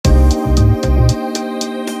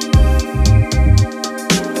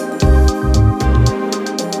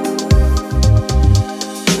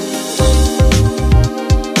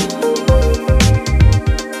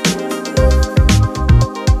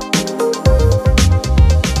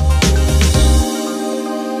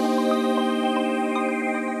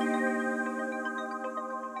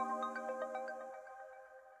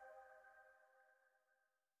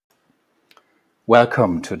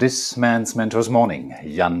Welcome to this Man's Mentors Morning.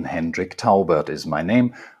 Jan Hendrik Taubert is my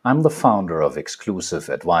name. I'm the founder of Exclusive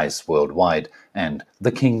Advice Worldwide and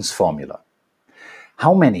The King's Formula.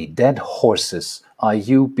 How many dead horses are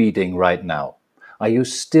you beating right now? Are you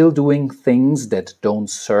still doing things that don't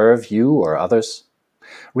serve you or others?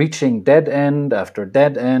 Reaching dead end after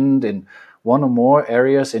dead end in one or more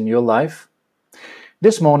areas in your life?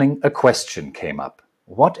 This morning, a question came up.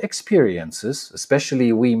 What experiences,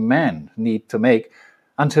 especially we men, need to make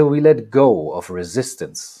until we let go of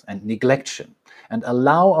resistance and neglection and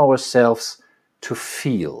allow ourselves to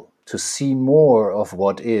feel, to see more of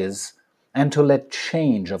what is, and to let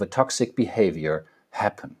change of a toxic behavior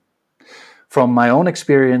happen? From my own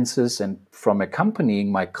experiences and from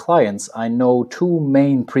accompanying my clients, I know two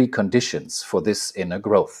main preconditions for this inner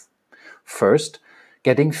growth. First,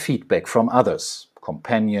 getting feedback from others,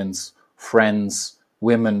 companions, friends,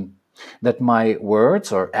 women, that my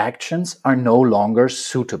words or actions are no longer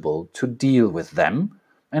suitable to deal with them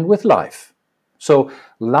and with life. So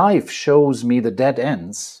life shows me the dead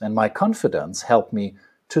ends, and my confidence helps me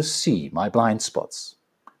to see my blind spots.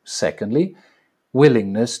 Secondly,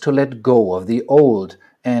 willingness to let go of the old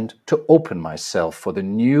and to open myself for the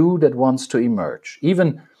new that wants to emerge,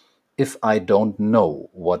 even if I don't know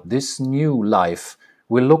what this new life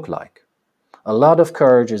will look like. A lot of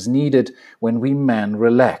courage is needed when we men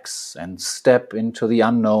relax and step into the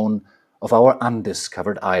unknown of our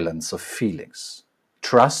undiscovered islands of feelings.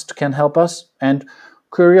 Trust can help us, and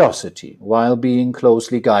curiosity, while being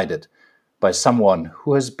closely guided by someone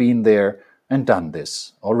who has been there and done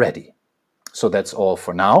this already. So that's all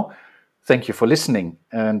for now. Thank you for listening,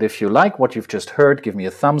 and if you like what you've just heard, give me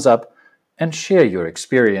a thumbs up and share your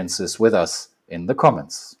experiences with us in the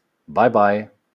comments. Bye-bye.